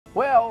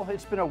Well,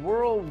 it's been a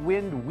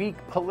whirlwind week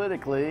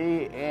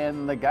politically,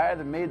 and the guy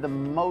that made the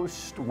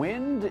most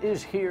wind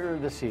is here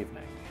this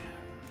evening.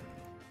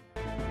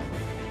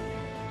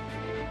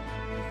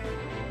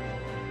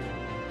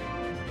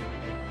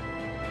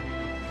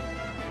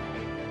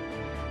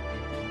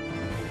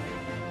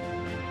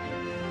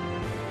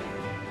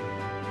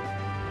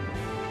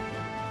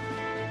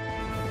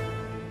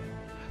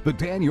 The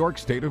Dan York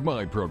State of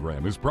Mind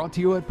program is brought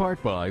to you in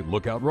part by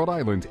Lookout Rhode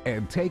Island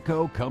and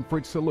Taco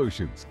Comfort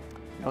Solutions.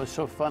 You know, it's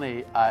so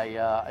funny.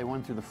 I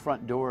went through the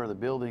front door of the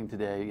building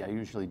today. I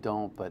usually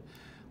don't, but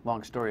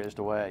long story as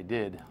to why I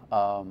did.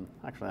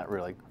 Actually, not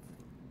really.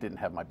 Didn't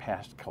have my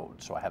passcode,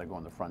 so I had to go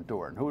in the front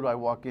door. And who do I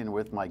walk in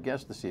with? My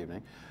guest this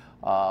evening,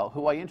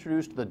 who I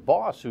introduced the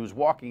boss who's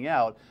walking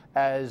out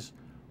as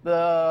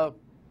I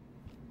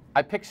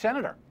picked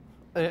senator.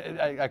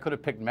 I could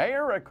have picked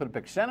mayor, I could have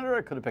picked senator,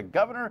 I could have picked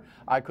governor,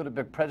 I could have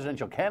picked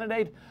presidential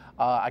candidate.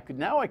 I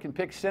can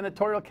pick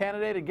senatorial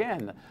candidate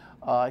again.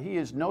 He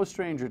is no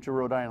stranger to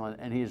Rhode Island,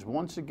 and he has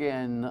once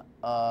again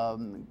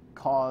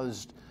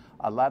caused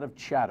a lot of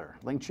chatter.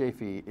 Lin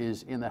Chafee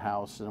is in the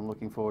house, and I'm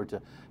looking forward to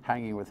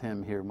hanging with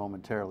him here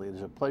momentarily. It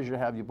is a pleasure to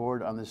have you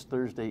aboard on this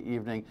Thursday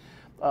evening.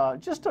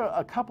 Just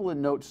a couple of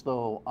notes,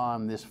 though,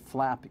 on this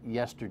flap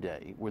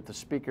yesterday with the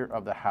Speaker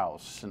of the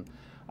House. And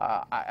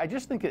I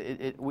just think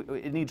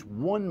it needs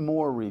one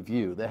more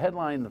review. The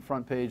headline, the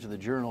front page of the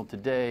Journal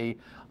today,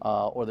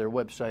 or their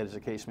website, as the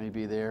case may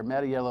be there,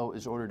 Mattiello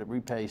is ordered to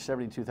repay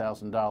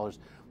 $72,000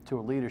 to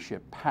a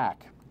leadership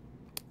PAC.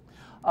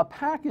 A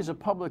PAC is a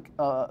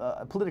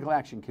political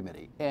action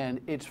committee,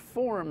 and it's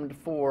formed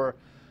for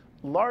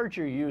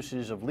larger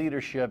uses of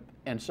leadership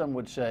and some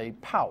would say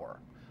power,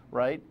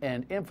 right,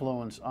 and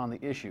influence on the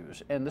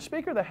issues. And the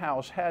Speaker of the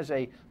House has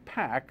a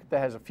PAC that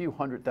has a few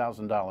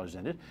 $100,000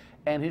 in it,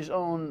 and his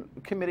own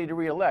committee to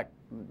re-elect,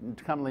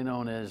 commonly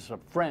known as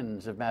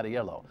Friends of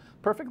Mattiello.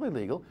 Perfectly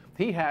legal.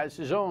 He has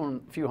his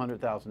own few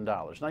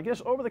 $100,000. And I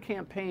guess over the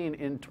campaign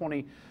in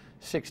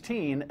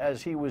 2016,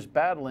 as he was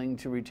battling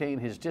to retain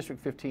his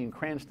District 15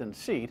 Cranston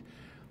seat,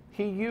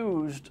 he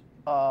used,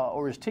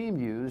 or his team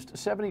used,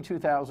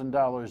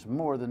 $72,000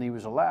 more than he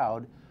was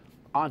allowed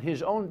on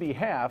his own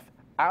behalf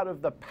out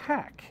of the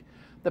PAC.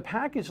 The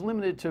PAC is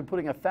limited to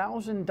putting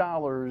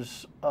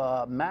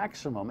 $1,000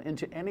 maximum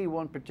into any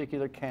one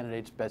particular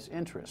candidate's best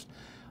interest.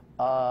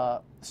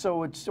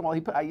 So it's,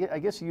 well, I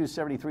guess he used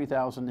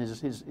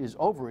 $73,000. His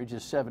overage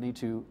is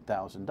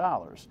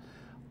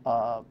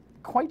 $72,000.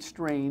 Quite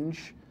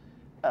strange,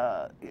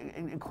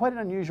 and quite an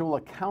unusual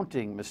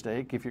accounting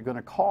mistake, if you're going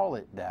to call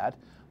it that.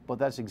 But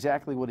that's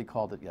exactly what he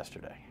called it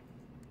yesterday.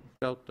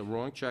 Out the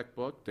wrong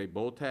checkbook. They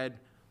both had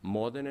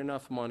more than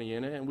enough money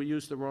in it, and we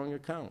used the wrong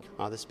account.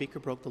 The Speaker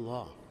broke the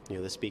law. You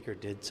know, the Speaker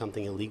did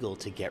something illegal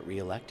to get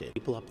reelected.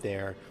 People up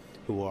there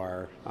who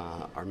are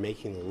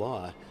making the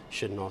law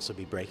shouldn't also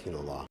be breaking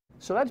the law.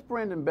 So that's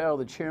Brandon Bell,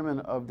 the chairman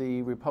of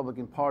the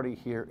Republican Party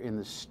here in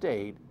the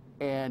state,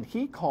 and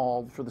he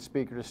called for the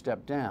Speaker to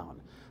step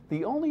down.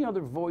 The only other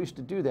voice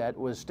to do that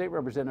was State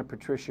Representative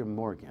Patricia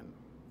Morgan.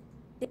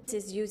 This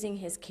is using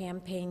his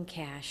campaign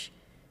cash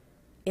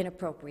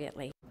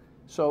inappropriately.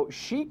 So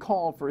she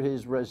called for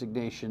his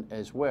resignation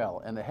as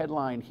well, and the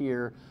headline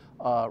here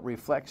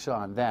reflects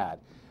on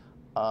that.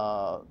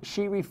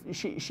 She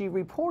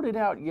reported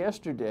out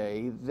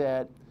yesterday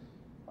that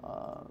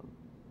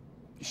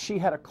she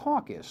had a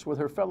caucus with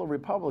her fellow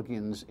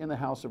Republicans in the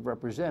House of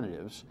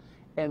Representatives,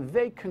 and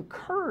they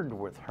concurred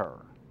with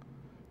her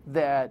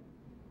that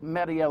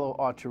Mattiello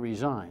ought to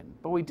resign.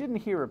 But we didn't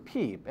hear a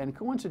peep, and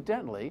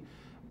coincidentally,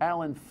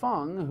 Alan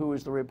Fung, who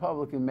is the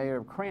Republican mayor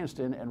of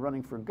Cranston and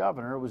running for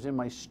governor, was in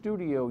my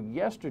studio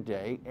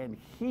yesterday, and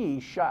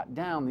he shot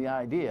down the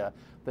idea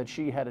that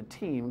she had a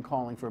team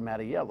calling for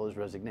Mattiello's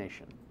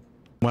resignation.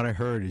 What I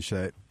heard is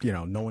that, you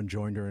know, no one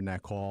joined her in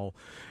that call,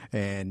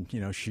 and, you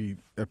know, she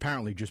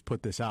apparently just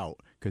put this out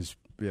because,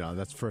 you know,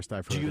 that's the first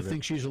I've heard of it. Do you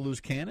think she's a loose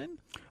cannon?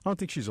 I don't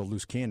think she's a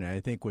loose cannon.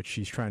 I think what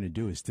she's trying to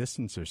do is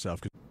distance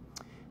herself.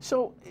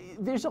 So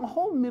there's a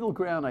whole middle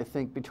ground, I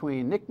think,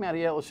 between Nick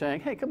Mattiello saying,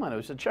 hey, come on, it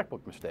was a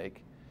checkbook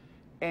mistake,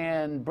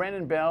 and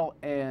Brandon Bell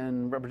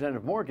and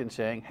Representative Morgan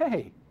saying,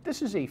 hey,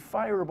 this is a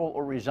fireable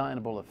or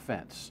resignable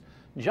offense.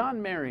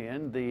 John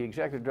Marion, the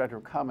executive director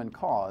of Common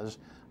Cause,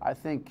 I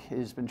think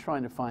has been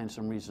trying to find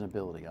some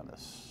reasonability on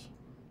this.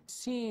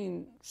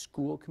 Seeing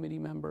school committee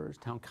members,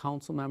 town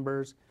council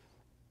members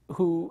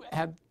who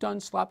have done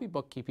sloppy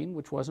bookkeeping,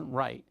 which wasn't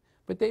right,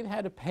 but they've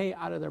had to pay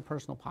out of their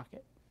personal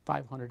pocket.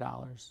 $500,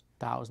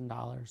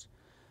 $1,000.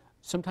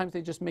 Sometimes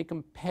they just make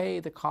them pay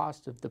the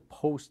cost of the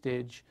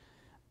postage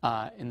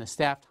and the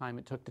staff time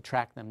it took to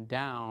track them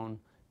down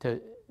to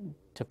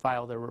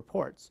file their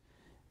reports.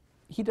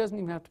 He doesn't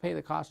even have to pay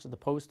the cost of the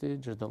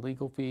postage or the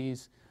legal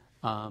fees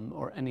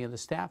or any of the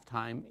staff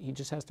time. He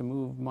just has to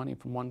move money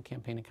from one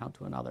campaign account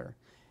to another.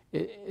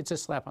 It's a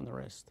slap on the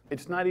wrist.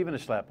 It's not even a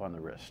slap on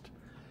the wrist.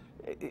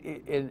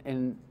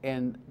 And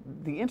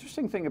the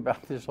interesting thing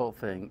about this whole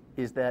thing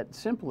is that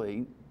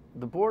simply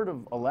the Board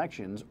of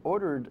Elections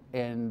ordered,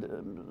 and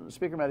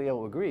Speaker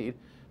Mattiello agreed,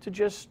 to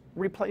just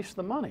replace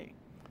the money.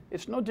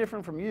 It's no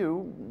different from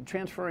you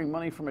transferring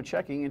money from a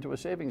checking into a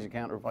savings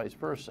account or vice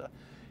versa.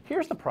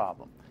 Here's the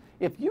problem.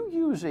 If you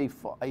use a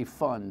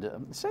fund,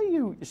 say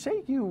you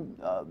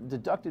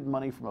deducted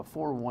money from a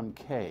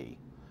 401k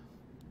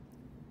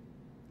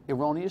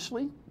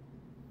erroneously,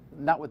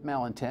 not with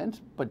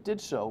malintent, but did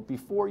so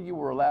before you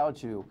were allowed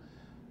to,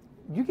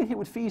 you get hit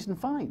with fees and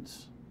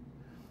fines.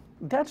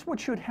 That's what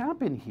should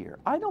happen here.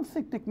 I don't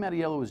think Nick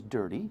Mattiello was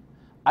dirty.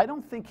 I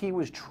don't think he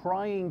was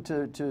trying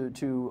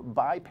to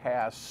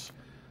bypass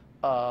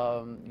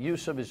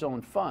use of his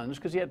own funds,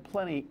 because he had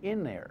plenty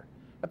in there.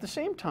 At the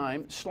same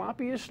time,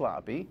 sloppy is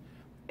sloppy,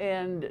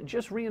 and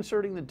just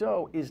reinserting the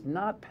dough is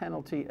not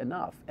penalty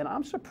enough. And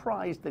I'm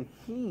surprised that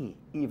he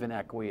even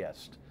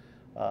acquiesced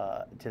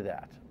to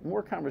that.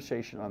 More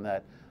conversation on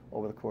that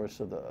over the course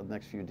of the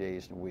next few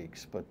days and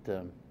weeks, but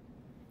it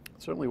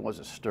certainly was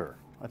a stir.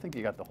 I think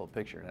you got the whole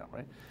picture now,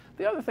 right?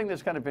 The other thing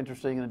that's kind of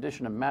interesting, in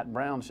addition to Matt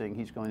Brown saying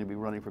he's going to be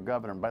running for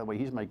governor, and by the way,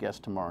 he's my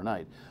guest tomorrow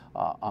night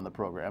on the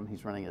program.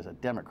 He's running as a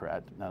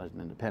Democrat, not as an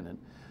independent,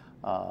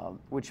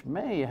 which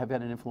may have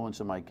had an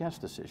influence on my guest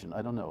decision.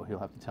 I don't know. He'll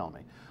have to tell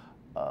me.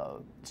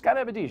 Scott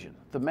Abedisian,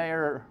 the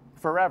mayor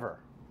forever,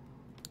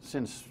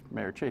 since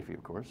Mayor Chafee,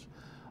 of course,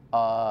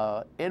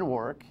 in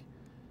Warwick,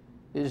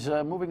 is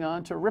moving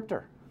on to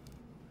Ripter.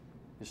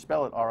 You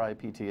spell it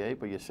R-I-P-T-A,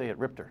 but you say it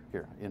Ripter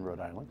here in Rhode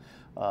Island.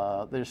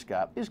 There's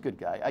Scott. He's a good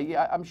guy.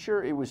 I'm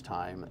sure it was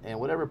time, and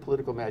whatever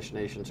political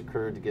machinations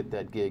occurred to get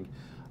that gig,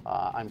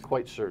 I'm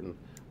quite certain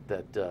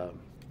that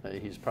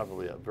he's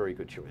probably a very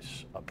good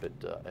choice up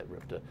at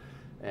Ripta.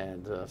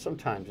 And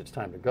sometimes it's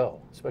time to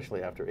go,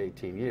 especially after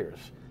 18 years.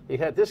 He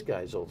had this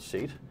guy's old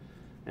seat,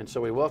 and so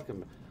we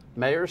welcome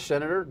Mayor,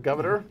 Senator,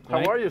 Governor.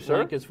 How are you, sir?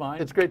 Link is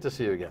fine. It's great to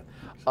see you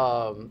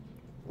again.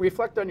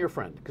 Reflect on your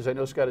friend, because I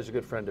know Scott is a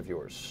good friend of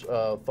yours.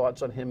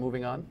 Thoughts on him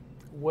moving on?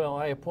 Well,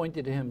 I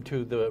appointed him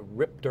to the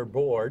RIPTR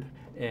board,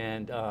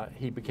 and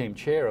he became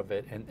chair of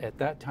it. And at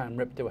that time,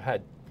 RIPTR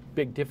had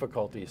big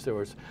difficulties. There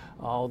was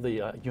all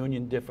the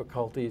union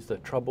difficulties, the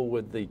trouble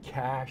with the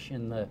cash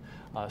in the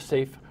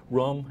safe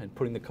room and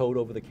putting the code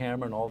over the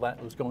camera and all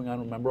that was going on.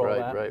 Remember all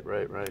that?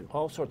 Right.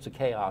 All sorts of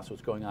chaos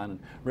was going on in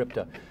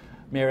RIPTR.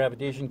 Mayor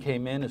Abedisian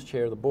came in as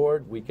chair of the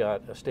board. We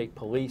got a state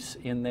police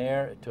in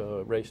there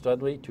to Ray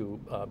Studley to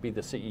be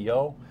the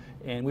CEO,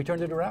 and we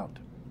turned it around.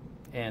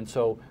 And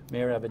so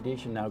Mayor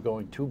Abedisian now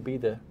going to be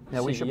the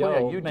now, CEO we should point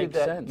out, you makes did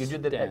that, sense.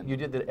 You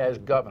did that as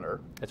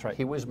governor. That's right.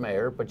 He was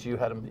mayor, but you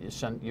had him. You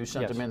sent Yes.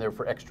 him in there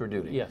for extra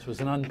duty. Yes,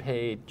 was an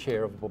unpaid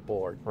chair of the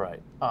board.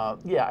 Right.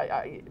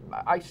 Yeah,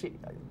 I see.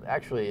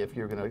 Actually, if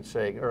you're going to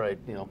say, all right,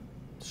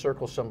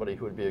 circle somebody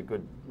who would be a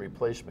good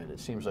replacement, it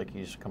seems like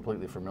he's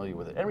completely familiar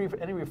with it.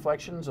 Any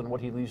reflections on what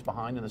he leaves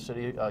behind in the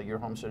city, your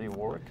home city of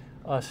Warwick?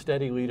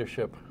 Steady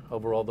leadership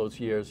over all those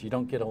years. You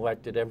don't get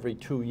elected every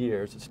 2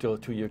 years. It's still a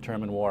 2-year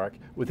term in Warwick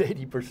with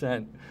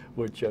 80%,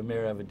 which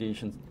Mayor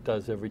Abedisian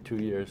does every 2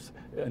 years,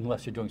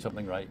 unless you're doing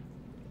something right.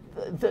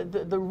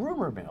 The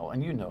rumor mill,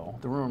 and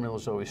the rumor mill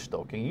is always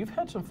stoking. You've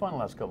had some fun the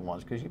last couple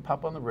months because you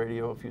pop on the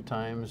radio a few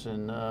times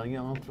and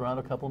throw out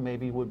a couple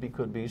maybe would-be,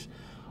 could-be's.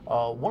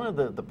 One of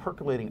the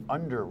percolating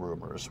under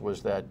rumors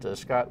was that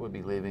Scott would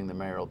be leaving the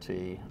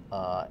mayoralty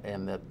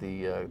and that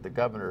the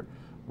governor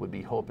would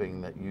be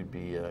hoping that you'd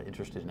be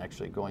interested in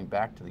actually going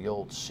back to the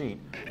old seat,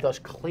 thus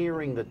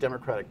clearing the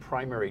Democratic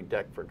primary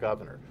deck for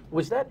governor.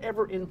 Was that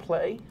ever in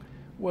play?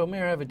 Well,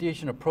 Mayor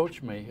Abedisian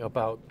approached me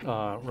about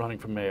running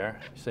for mayor,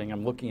 saying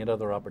I'm looking at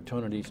other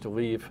opportunities to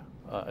leave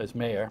as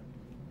mayor,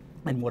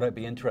 and would I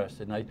be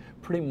interested? And I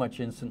pretty much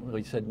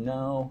instantly said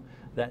no.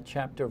 That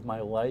chapter of my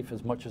life,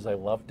 as much as I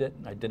loved it,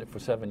 I did it for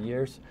 7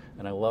 years,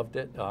 and I loved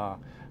it,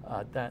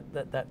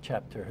 that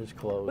chapter has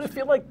closed. Would it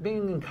feel like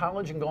being in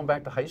college and going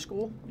back to high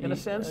school, in a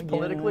sense,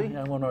 politically?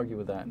 Yeah, I won't argue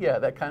with that. Yeah,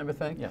 that kind of a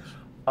thing? Yes.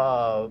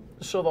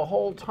 So the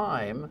whole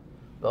time,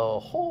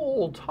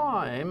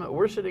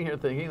 we're sitting here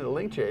thinking that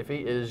Lin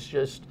Chafee is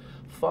just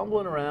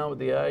fumbling around with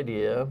the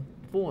idea,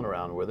 fooling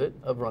around with it,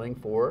 of running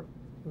for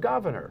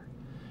governor.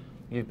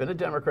 You've been a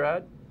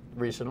Democrat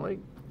recently.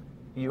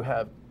 You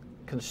have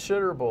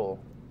considerable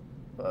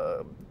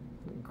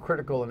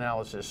critical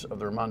analysis of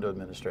the Raimondo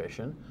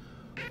administration.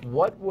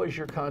 What was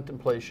your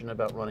contemplation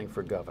about running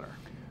for governor?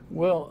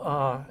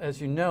 Well,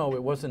 as you know,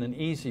 it wasn't an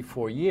easy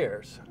 4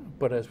 years,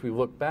 but as we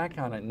look back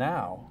on it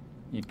now,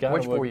 you've got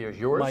Which 4 years?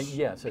 Yours?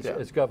 Yes,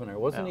 as governor. It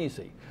wasn't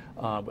easy.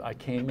 I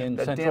came in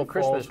that Central damn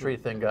Christmas Falls, tree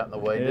thing got in the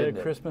way, didn't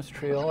it? Christmas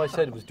tree. All I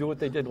said was do what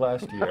they did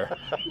last year.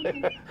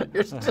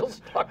 You're still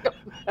stuck on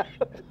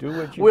that. Do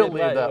what you We'll did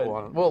leave that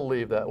one. We'll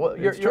leave that. Well,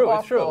 you're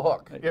off the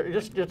hook.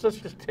 Let's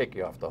just take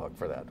you off the hook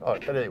for that. Oh,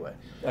 but anyway.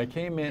 I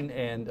came in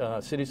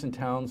and cities and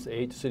towns,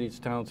 8 cities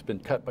and towns, been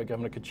cut by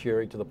Governor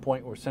Kachiri to the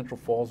point where Central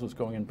Falls was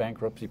going in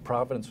bankruptcy.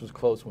 Providence was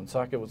close.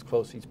 Woonsocket was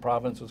close. East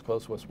Providence was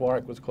close. West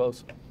Warwick was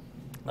close.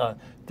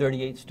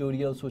 38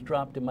 studios was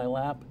dropped in my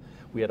lap.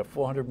 We had a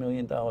 $400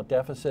 million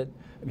deficit.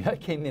 I mean, I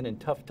came in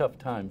tough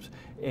times,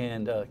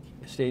 and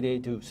state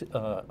aid to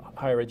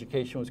higher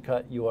education was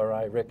cut.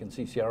 URI, RIC, and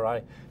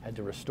CCRI had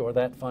to restore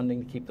that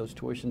funding to keep those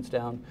tuitions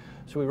down.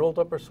 So we rolled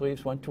up our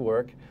sleeves, went to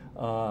work.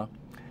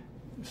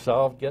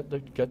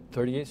 get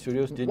 38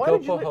 studios, did Why go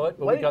did you for le- it,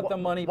 but why- we got the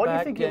money Why back do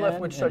you think you left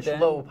with in, such and then-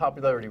 low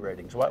popularity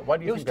ratings? Why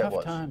do you It was think that tough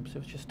was? times. It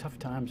was just tough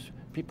times.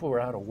 People were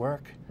out of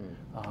work.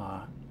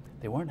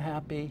 They weren't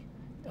happy.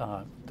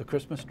 The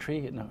Christmas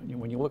tree,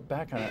 when you look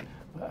back on it,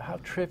 how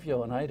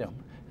trivial an item.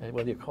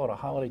 Whether you call it a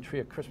holiday tree,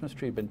 a Christmas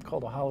tree, had been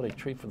called a holiday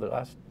tree for the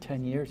last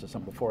 10 years or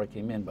something before I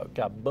came in, but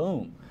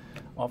kaboom,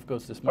 off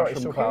goes this All right,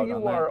 mushroom so here cloud you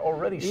on that. are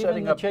already Even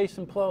setting the up- Chase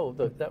and Plow,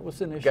 that was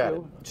an issue. Got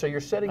it. So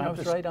you're setting I up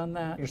was this, right on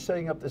that. You're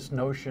setting up this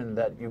notion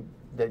that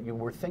you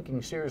were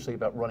thinking seriously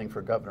about running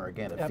for governor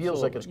again. It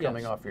feels like it's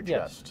coming off your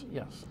chest.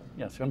 Yes.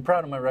 I'm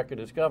proud of my record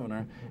as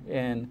governor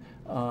and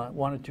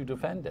wanted to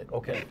defend it.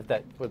 Okay.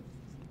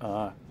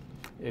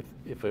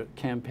 If a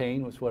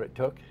campaign was what it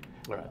took.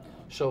 All right.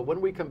 So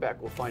when we come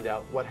back, we'll find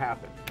out what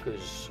happened,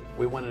 because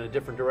we went in a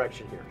different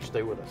direction here.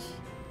 Stay with us.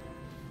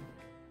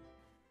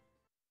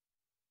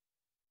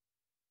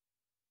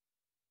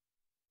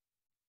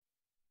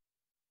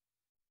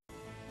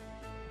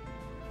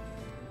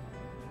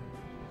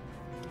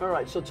 All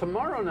right, so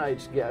tomorrow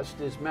night's guest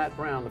is Matt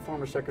Brown, the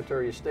former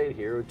Secretary of State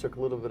here, who took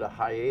a little bit of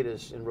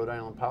hiatus in Rhode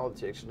Island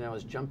politics and now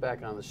has jumped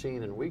back on the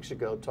scene, and weeks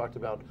ago talked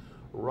about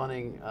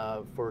running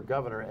for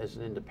governor as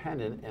an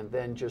independent, and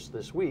then just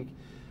this week,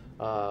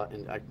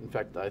 in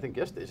fact, I think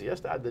yesterday,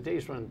 the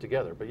days run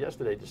together, but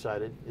yesterday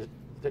decided,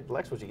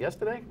 Lex, was it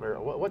yesterday?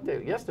 Or what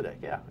day? Yesterday,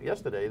 yeah,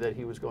 yesterday, that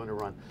he was going to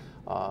run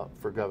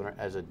for governor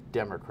as a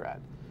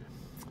Democrat.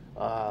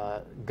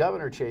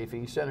 Governor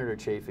Chafee, Senator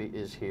Chafee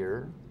is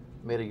here,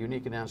 made a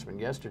unique announcement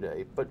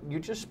yesterday, but you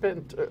just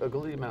spent a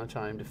good amount of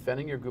time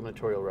defending your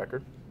gubernatorial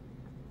record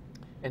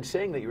and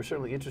saying that you were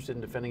certainly interested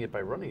in defending it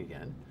by running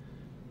again.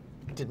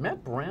 Did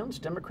Matt Brown's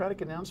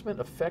Democratic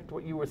announcement affect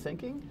what you were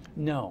thinking?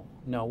 No.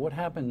 What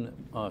happened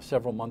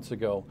several months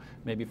ago,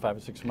 maybe 5 or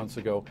 6 months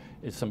ago,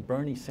 is some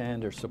Bernie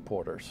Sanders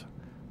supporters,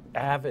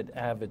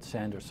 avid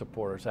Sanders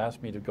supporters,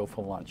 asked me to go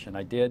for lunch, and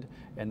I did,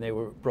 and they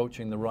were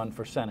broaching the run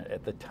for Senate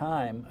at the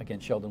time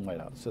against Sheldon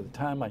Whitehouse. So at the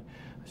time I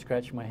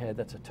scratched my head,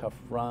 that's a tough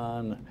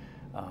run.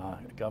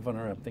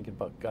 Governor, I'm thinking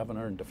about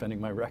governor and defending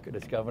my record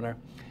as governor.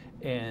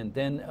 And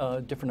then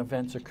different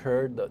events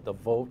occurred, the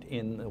vote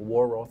in the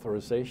war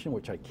authorization,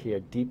 which I care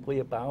deeply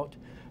about,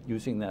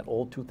 using that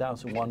old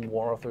 2001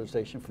 war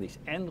authorization for these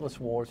endless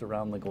wars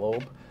around the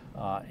globe.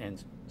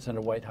 And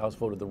Senator Whitehouse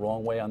voted the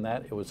wrong way on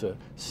that. It was a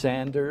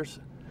Sanders,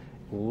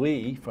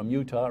 Lee from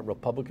Utah, a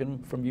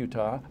Republican from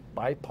Utah,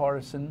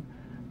 bipartisan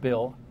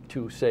bill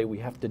to say we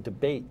have to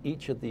debate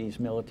each of these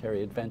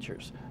military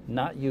adventures,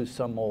 not use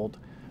some old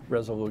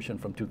resolution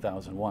from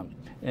 2001.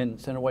 And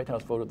Senator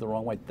Whitehouse voted the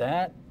wrong way.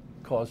 That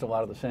caused a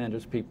lot of the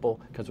Sanders people,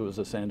 because it was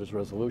a Sanders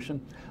resolution,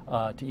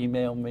 to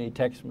email me,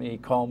 text me,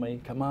 call me,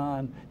 come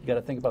on, you got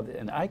to think about it.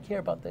 And I care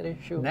about that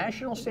issue.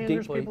 National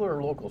Sanders deeply. people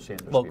or local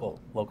Sanders people?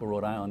 Local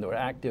Rhode Island. They were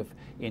active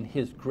in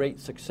his great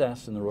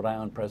success in the Rhode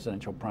Island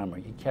presidential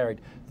primary. He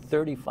carried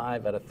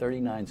 35 out of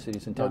 39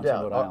 cities and towns in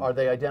Rhode Island. Are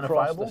they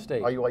identifiable? Across the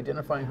state. Are you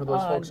identifying who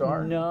those folks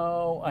are?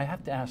 No, I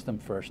have to ask them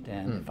first,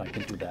 Dan, if I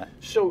can do that.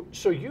 So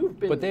you've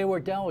been... But they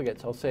were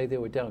delegates. I'll say they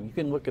were delegates.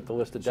 You can look at the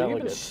list of So you've been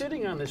delegates.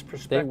 sitting on this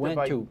perspective... They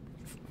went to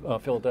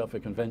Philadelphia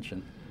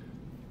Convention.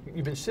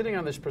 You've been sitting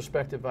on this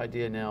perspective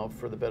idea now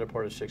for the better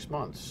part of 6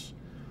 months.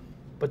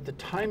 But the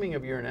timing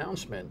of your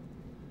announcement,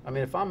 I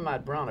mean, if I'm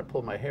Matt Brown, I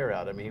pulled my hair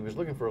out. I mean, he was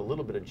looking for a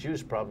little bit of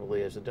juice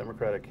probably as a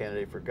Democratic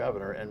candidate for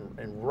governor,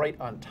 and right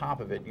on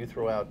top of it, you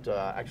throw out,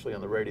 actually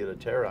on the radio to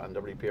Tara on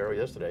WPRO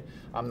yesterday,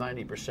 I'm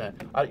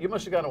 90%. You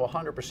must have gotten to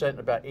 100% in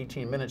about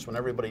 18 minutes when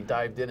everybody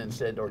dived in and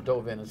said, or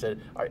dove in and said,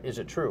 is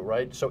it true,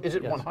 right? So is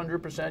it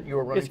 100% you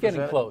were running It's getting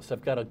for Senate? close.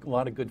 I've got a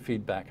lot of good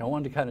feedback. I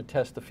wanted to kind of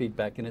test the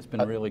feedback, and it's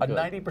been really good. A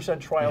 90%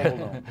 trial will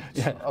know.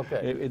 Yeah,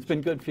 okay. It's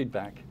been good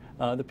feedback.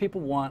 The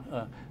people want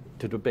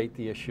to debate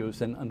the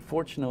issues, and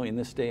unfortunately in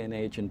this day and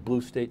age in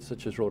blue states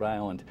such as Rhode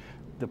Island,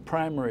 the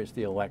primary is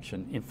the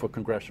election for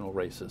congressional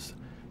races.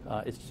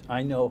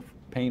 I know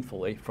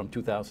painfully from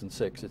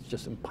 2006 it's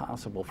just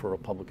impossible for a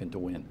Republican to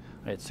win.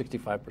 I had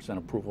 65%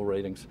 approval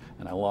ratings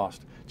and I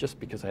lost just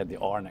because I had the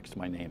R next to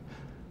my name.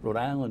 Rhode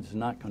Island is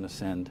not going to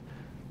send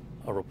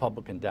a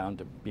Republican down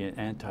to be an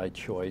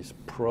anti-choice,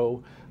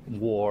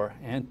 pro-war,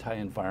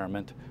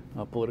 anti-environment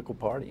political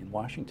party in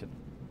Washington.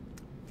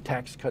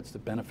 Tax cuts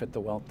that benefit the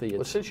wealthy.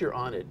 Well, since you're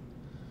on it,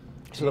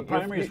 so the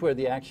primary is where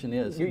the action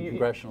is in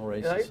congressional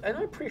races. And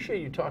I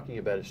appreciate you talking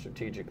about it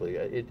strategically.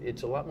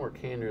 It's a lot more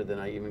candor than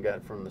I even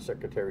got from the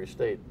Secretary of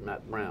State,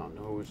 Matt Brown,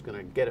 who's going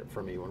to get it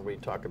from me when we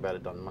talk about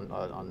it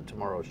on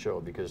tomorrow's show,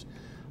 because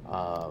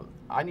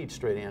I need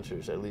straight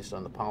answers, at least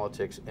on the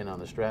politics and on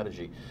the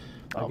strategy.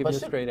 I'll give you a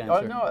straight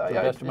answer. No, to the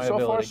best of my so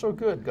ability. far so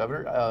good,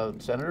 Governor,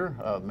 Senator,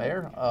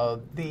 Mayor.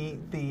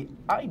 The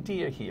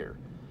idea here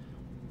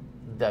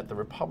that the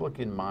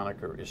Republican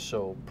moniker is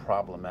so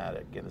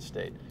problematic in the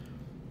state.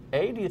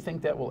 A, do you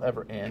think that will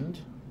ever end?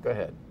 Go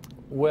ahead.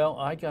 Well,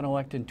 I got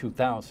elected in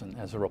 2000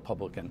 as a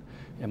Republican,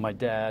 and my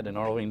dad and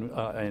Arlene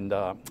and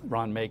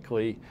Ron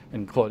Makeley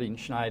and Claudine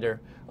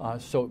Schneider.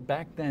 So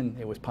back then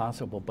it was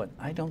possible, but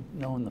I don't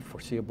know in the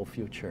foreseeable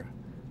future.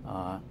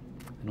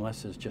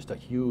 unless there's just a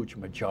huge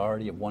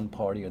majority of one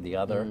party or the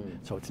other.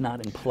 So it's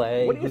not in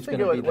play. What do you Who's think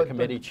going to be about the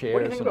committee chairs What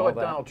do you think and about all what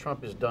that? Donald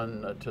Trump has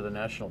done to the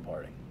National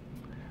Party?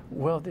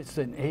 Well, it's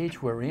an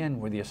age we're in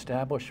where the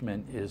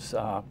establishment is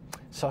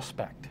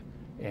suspect,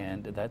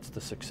 and that's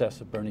the success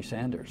of Bernie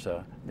Sanders.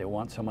 They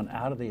want someone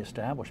out of the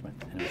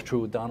establishment, and it's true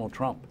with Donald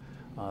Trump.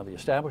 The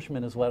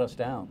establishment has let us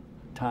down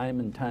time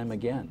and time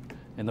again,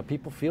 and the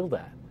people feel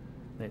that.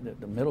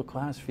 The middle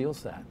class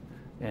feels that,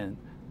 and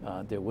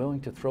they're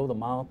willing to throw the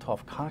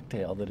Molotov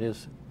cocktail that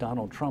is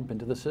Donald Trump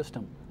into the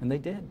system, and they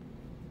did.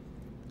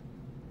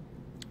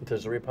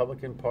 Does the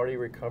Republican Party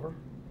recover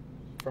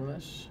from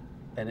this?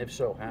 And if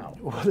so, how?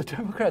 Well, the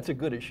Democrats are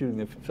good at shooting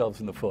themselves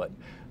in the foot.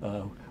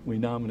 We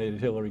nominated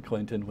Hillary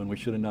Clinton when we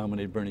should have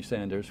nominated Bernie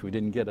Sanders. We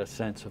didn't get a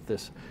sense of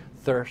this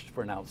thirst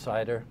for an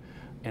outsider.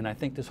 And I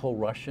think this whole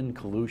Russian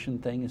collusion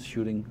thing is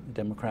shooting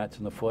Democrats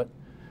in the foot.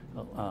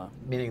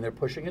 Meaning they're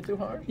pushing it too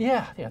hard?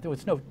 Yeah. There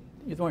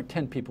weren't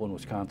 10 people in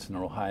Wisconsin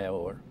or Ohio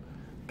or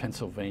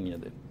Pennsylvania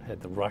that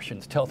had the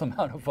Russians tell them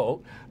how to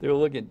vote. They were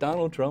looking at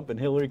Donald Trump and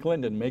Hillary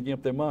Clinton making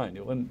up their mind.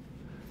 It wasn't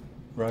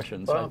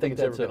Russians. Well, I don't think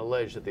it's ever been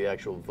alleged that the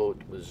actual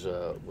vote was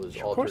altered.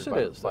 Of course it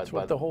is. That's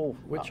what the whole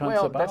witch hunt's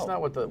about.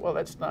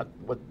 That's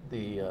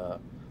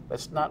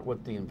not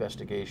what the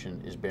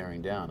investigation is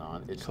bearing down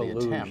on. It's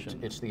Collusion. the attempt.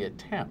 It's the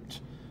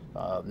attempt.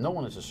 No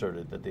one has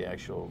asserted that the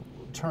actual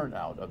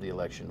turnout of the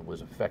election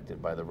was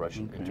affected by the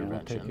Russian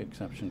intervention. I'll take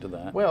exception to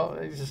that. Well,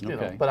 it's just, you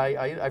know, but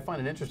I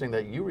find it interesting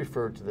that you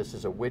referred to this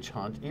as a witch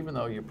hunt, even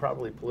though you're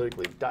probably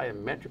politically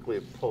diametrically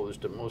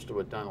opposed to most of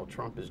what Donald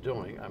Trump is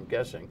doing. I'm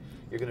guessing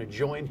you're going to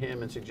join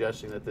him in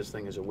suggesting that this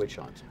thing is a witch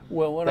hunt.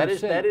 Well, that is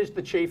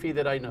the Chafee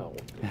that I know,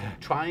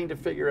 trying to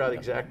figure out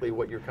exactly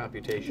what your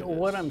computation is.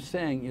 What I'm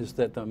saying is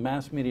that the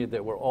mass media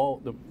that were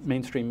all, the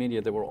mainstream media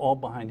that were all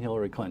behind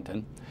Hillary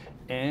Clinton,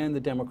 and the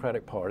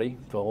Democratic Party,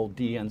 the whole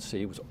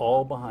DNC, was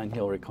all behind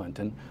Hillary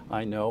Clinton.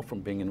 I know from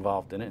being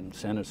involved in it, and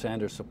Senator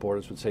Sanders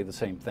supporters would say the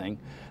same thing.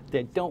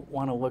 They don't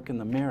want to look in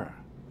the mirror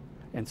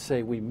and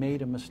say, we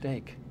made a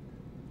mistake.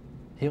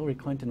 Hillary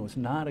Clinton was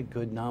not a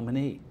good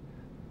nominee.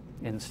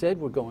 Instead,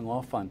 we're going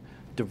off on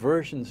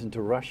diversions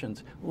into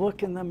Russians.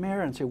 Look in the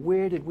mirror and say,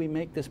 where did we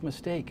make this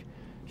mistake?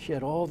 She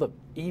had all the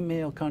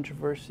email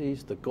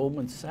controversies, the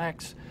Goldman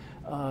Sachs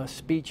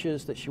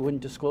speeches that she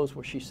wouldn't disclose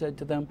what she said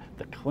to them,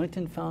 the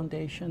Clinton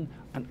Foundation,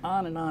 and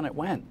on it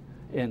went.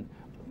 And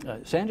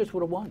Sanders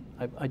would have won.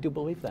 I do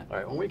believe that. All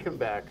right, when we come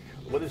back,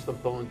 what is the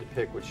bone to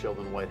pick with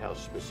Sheldon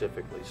Whitehouse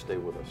specifically? Stay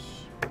with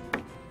us.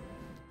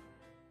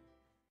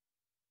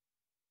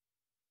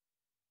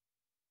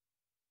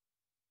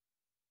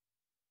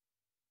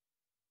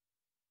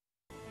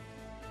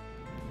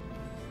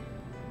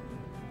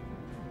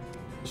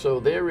 So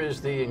there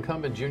is the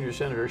incumbent junior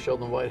senator,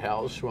 Sheldon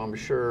Whitehouse, who I'm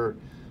sure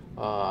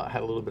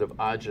had a little bit of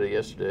agita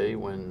yesterday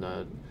when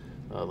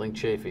Lin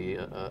Chafee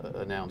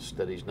announced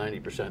that he's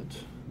 90%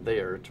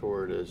 there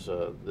toward his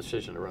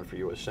decision to run for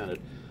U.S.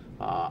 Senate.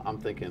 I'm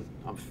thinking,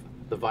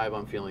 the vibe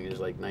I'm feeling is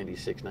like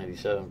 96,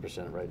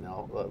 97% right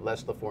now,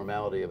 less the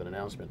formality of an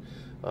announcement.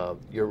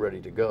 You're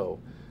ready to go.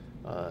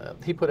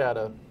 He put out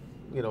a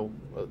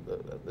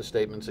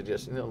statement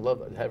suggesting,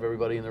 have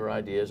everybody in their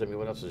ideas. I mean,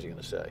 what else is he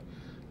going to say?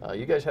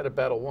 You guys had a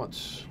battle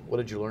once. What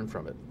did you learn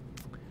from it?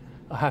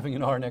 Having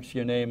an R next to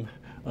your name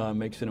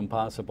makes it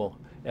impossible.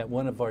 At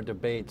one of our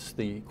debates,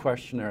 the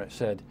questioner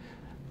said,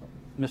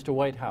 Mr.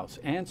 Whitehouse,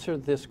 answer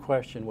this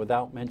question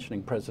without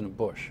mentioning President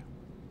Bush.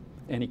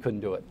 And he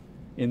couldn't do it.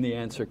 In the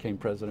answer came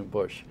President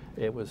Bush.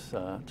 It was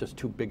just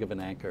too big of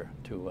an anchor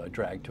to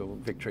drag to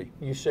victory.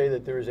 You say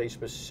that there is a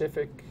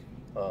specific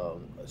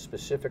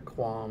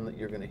qualm that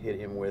you're going to hit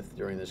him with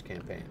during this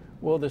campaign?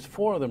 Well, there's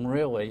 4 of them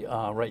really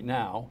right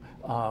now,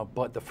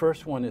 but the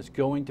first one is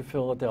going to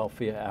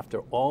Philadelphia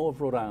after all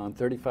of Rhode Island,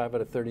 35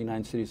 out of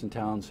 39 cities and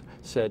towns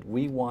said,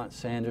 we want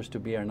Sanders to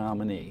be our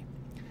nominee.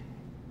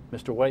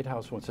 Senator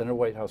Whitehouse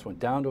went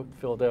down to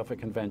Philadelphia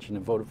Convention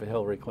and voted for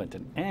Hillary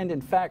Clinton. And in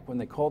fact, when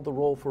they called the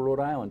roll for Rhode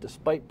Island,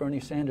 despite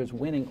Bernie Sanders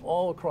winning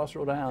all across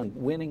Rhode Island,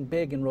 winning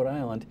big in Rhode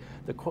Island,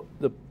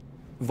 the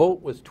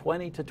vote was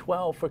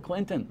 20-12 for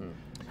Clinton.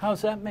 How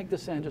does that make the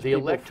Sanders people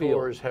feel? The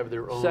electors have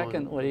their own.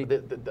 Secondly,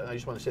 I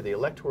just want to say the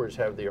electors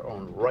have their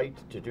own right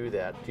to do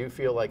that. Do you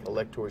feel like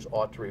electors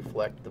ought to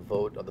reflect the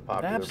vote of the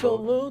popular vote?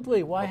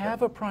 Absolutely. Why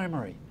have a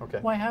primary? Okay.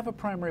 Why have a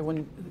primary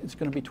when it's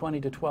going to be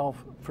 20-12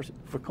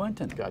 for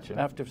Clinton? Gotcha.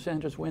 After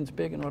Sanders wins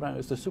big in Rhode Island,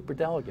 it's the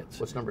superdelegates.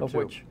 What's number 2?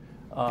 Which,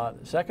 the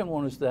second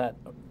one is that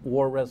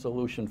war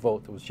resolution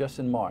vote that was just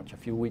in March, a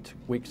few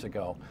weeks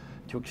ago,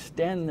 to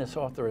extend this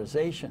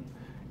authorization.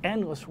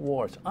 Endless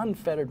wars,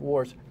 unfettered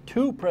wars,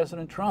 to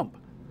President Trump.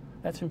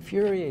 That's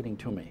infuriating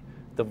to me.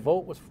 The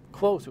vote was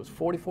close. It was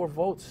 44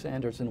 votes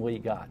Sanders and Lee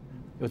got.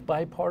 It was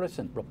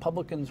bipartisan.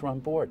 Republicans were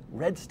on board.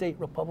 Red state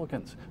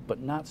Republicans,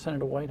 but not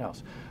Senator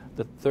Whitehouse.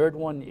 The third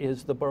one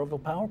is the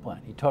Burrillville Power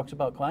Plant. He talks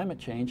about climate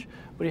change,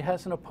 but he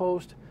hasn't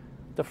opposed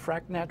the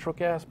fracked natural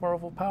gas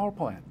Burrillville Power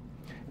Plant.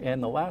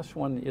 And the last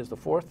one is the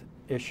fourth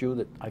issue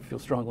that I feel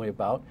strongly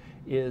about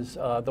is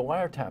the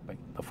wiretapping.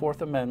 The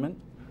Fourth Amendment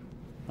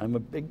I'm a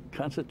big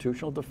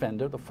constitutional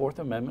defender. The Fourth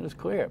Amendment is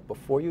clear.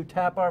 Before you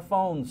tap our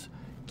phones,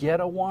 get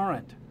a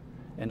warrant.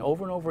 And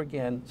over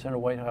again, Senator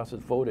Whitehouse has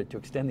voted to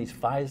extend these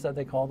FISA, that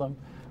they call them,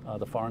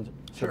 the Foreign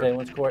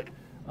Surveillance Court,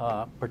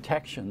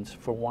 protections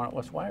for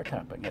warrantless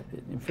wiretapping.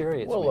 It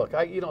infuriates me. Well, look,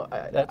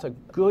 that's a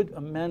good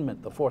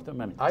amendment, the Fourth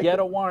Amendment. Get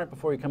a warrant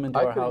before you come into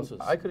our houses.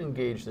 I could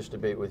engage this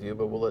debate with you,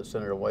 but we'll let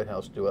Senator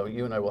Whitehouse do it.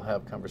 You and I will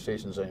have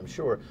conversations, I am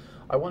sure.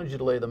 I wanted you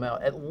to lay them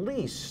out. At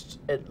least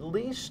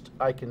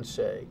I can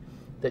say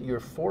that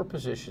your 4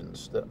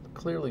 positions that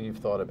clearly you've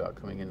thought about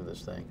coming into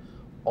this thing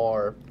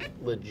are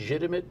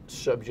legitimate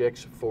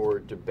subjects for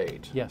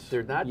debate. Yes.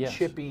 They're not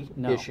chippy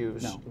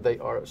issues. No. They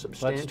are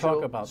substantial Let's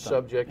talk about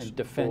subjects and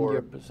defend for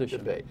your position.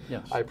 debate.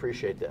 Yes. I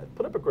appreciate that.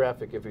 Put up a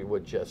graphic, if you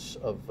would, Jess,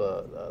 of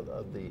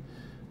the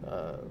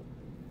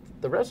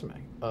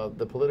resume,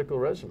 the political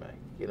resume.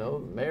 You know,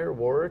 Mayor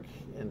Warwick,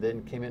 and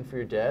then came in for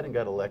your dad and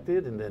got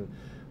elected, and then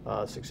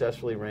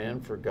successfully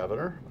ran for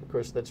governor. Of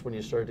course, that's when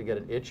you started to get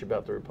an itch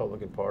about the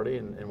Republican Party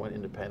and went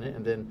independent.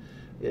 And then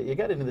you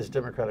got into this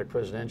Democratic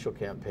presidential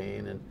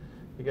campaign, and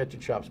you got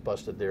your chops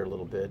busted there a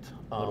little bit.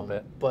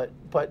 But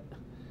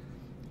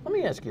let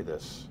me ask you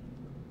this.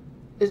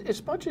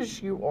 As much as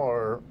you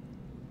are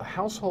a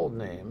household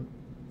name,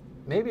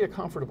 maybe a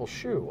comfortable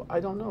shoe,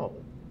 I don't know,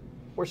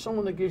 or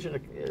someone that gives you,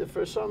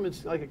 for some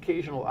it's like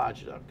occasional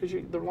agita, because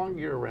the longer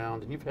you're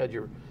around and you've had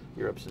your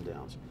ups and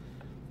downs.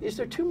 Is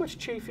there too much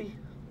Chafee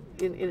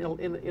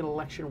in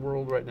election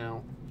world right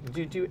now?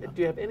 Do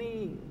you have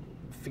any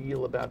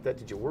feel about that?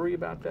 Did you worry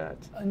about that?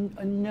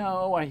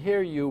 No, I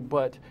hear you,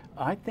 but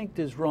I think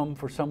there's room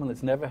for someone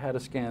that's never had a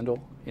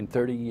scandal in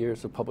 30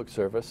 years of public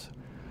service,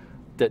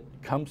 that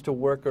comes to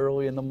work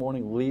early in the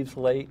morning, leaves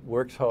late,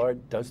 works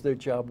hard, does their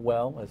job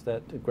well, as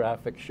that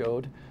graphic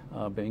showed,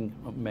 being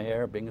a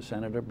mayor, being a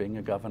senator, being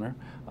a governor.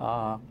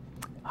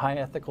 High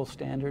ethical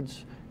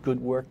standards, good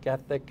work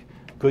ethic,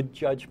 good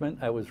judgment.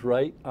 I was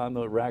right on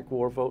the Iraq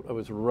War vote. I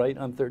was right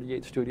on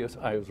 38 Studios.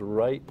 I was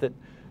right that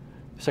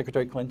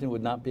Secretary Clinton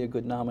would not be a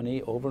good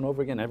nominee. Over and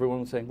over again,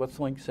 everyone was saying, what's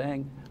Link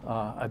saying?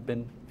 I've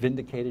been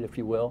vindicated, if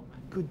you will.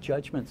 Good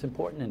judgment's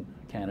important in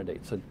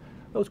candidates. And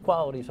those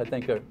qualities, I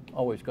think, are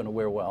always going to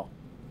wear well.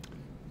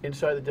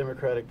 Inside the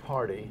Democratic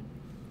Party,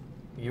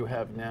 you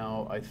have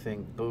now, I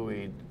think,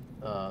 buoyed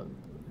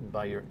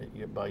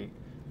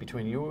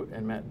between you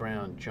and Matt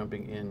Brown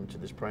jumping into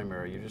this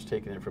primary. You've just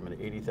taken it from an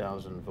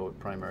 80,000 vote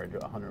primary to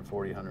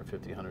 140,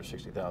 150,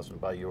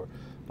 160,000 by your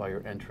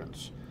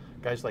entrance.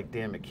 Guys like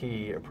Dan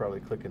McKee are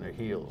probably clicking their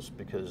heels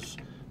because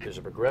there's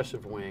a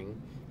progressive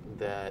wing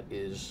that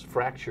is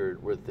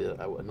fractured with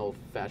an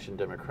old-fashioned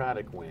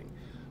Democratic wing.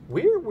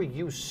 Where will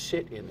you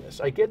sit in this?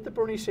 I get the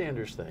Bernie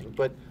Sanders thing,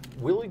 but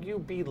will you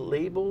be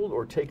labeled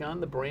or take on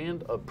the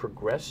brand of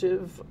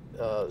progressive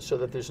so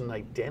that there's an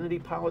identity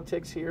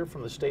politics here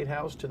from the State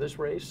House to this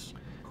race?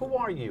 Who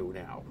are you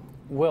now?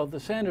 Well, the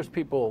Sanders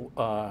people,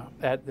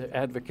 the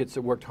advocates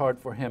that worked hard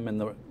for him in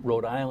the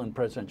Rhode Island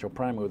presidential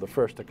primary were the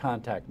first to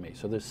contact me.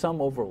 So there's some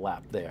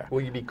overlap there.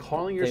 Will you be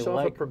calling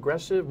yourself a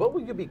progressive? What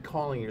will you be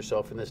calling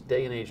yourself in this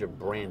day and age of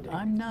branding?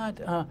 I'm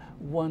not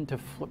one to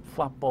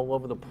flip-flop all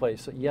over the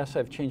place. Yes,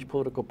 I've changed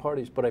political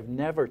parties, but I've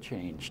never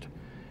changed.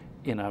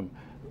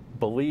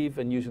 Believe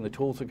in using the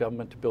tools of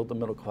government to build the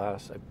middle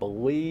class. I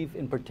believe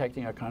in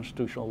protecting our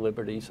constitutional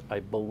liberties.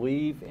 I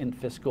believe in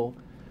fiscal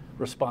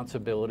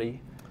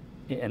responsibility.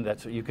 And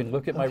that's, you can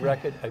look at my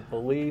record. I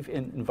believe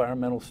in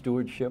environmental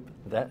stewardship.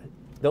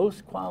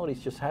 Those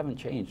qualities just haven't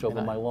changed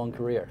over my long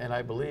career. And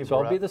I believe so.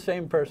 I'll be the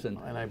same person.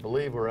 And I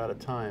believe we're out of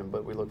time,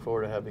 but we look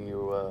forward to having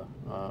you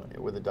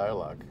with a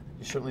dialogue.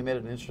 You certainly made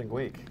it an interesting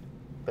week.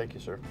 Thank you,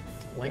 sir.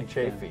 Lin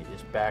Chafee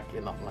is back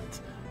in the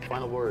hunt.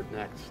 Final word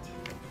next.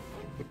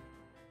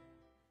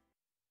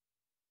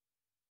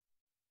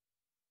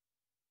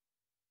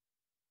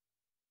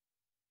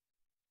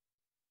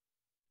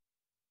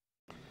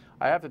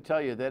 I have to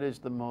tell you, that is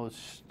the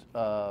most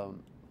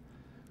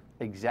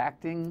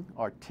exacting,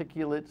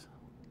 articulate,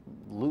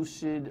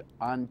 lucid,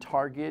 on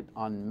target,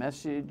 on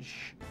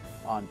message,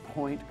 on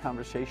point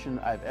conversation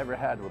I've ever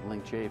had with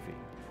Lin Chafee.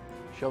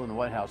 Sheldon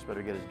Whitehouse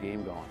better get his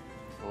game going.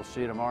 We'll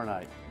see you tomorrow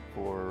night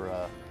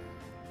for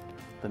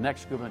the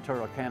next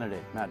gubernatorial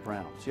candidate, Matt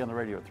Brown. See you on the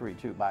radio at 3,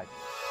 2. Bye.